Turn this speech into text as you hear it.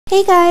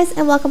Hey guys,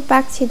 and welcome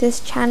back to this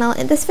channel.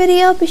 In this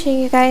video, I'll be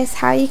showing you guys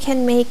how you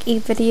can make a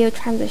video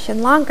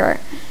transition longer.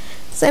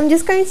 So I'm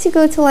just going to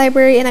go to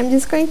library and I'm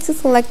just going to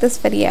select this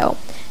video.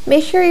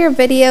 Make sure your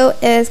video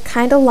is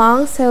kind of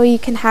long so you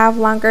can have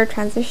longer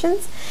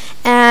transitions,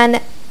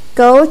 and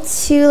go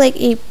to like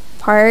a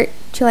part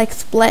to like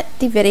split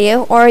the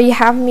video, or you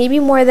have maybe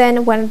more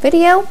than one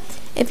video.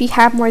 If you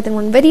have more than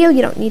one video,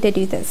 you don't need to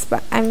do this,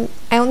 but I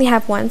only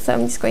have one, so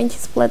I'm just going to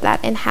split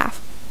that in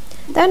half.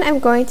 Then I'm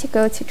going to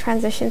go to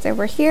transitions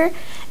over here,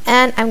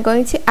 and I'm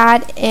going to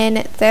add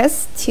in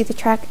this to the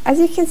track. As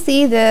you can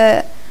see,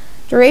 the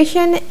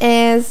duration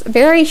is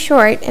very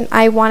short and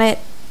I want it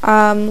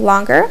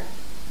longer.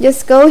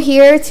 Just go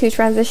here to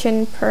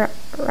transition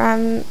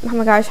oh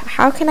my gosh,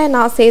 how can I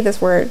not say this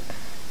word?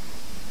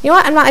 You know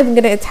what, I'm not even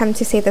going to attempt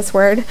to say this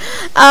word.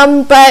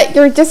 But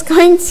you're just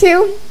going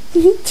to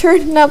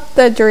turn up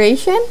the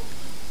duration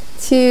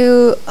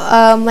to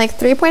like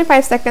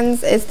 3.5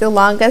 seconds is the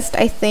longest,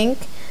 I think.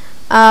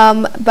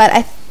 But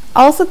I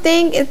also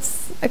think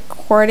it's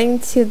according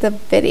to the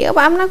video,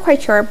 but I'm not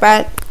quite sure.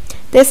 But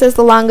this is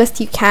the longest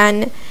you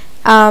can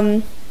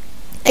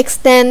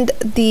extend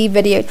the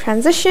video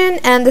transition,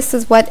 and this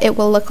is what it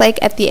will look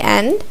like at the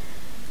end.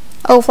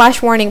 Oh,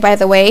 flash warning, by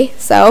the way.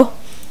 So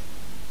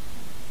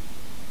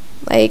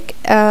like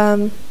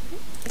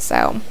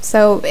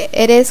so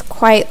it is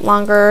quite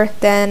longer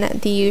than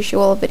the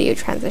usual video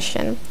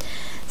transition.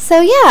 So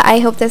yeah, I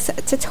hope this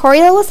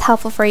tutorial was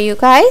helpful for you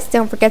guys.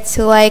 Don't forget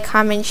to like,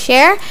 comment,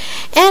 share,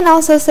 and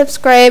also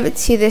subscribe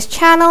to this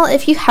channel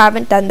if you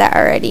haven't done that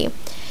already.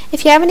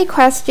 If you have any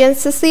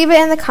questions, just leave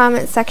it in the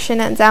comment section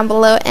down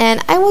below,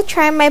 and I will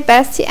try my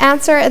best to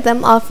answer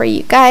them all for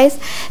you guys.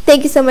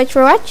 Thank you so much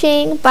for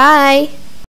watching. Bye!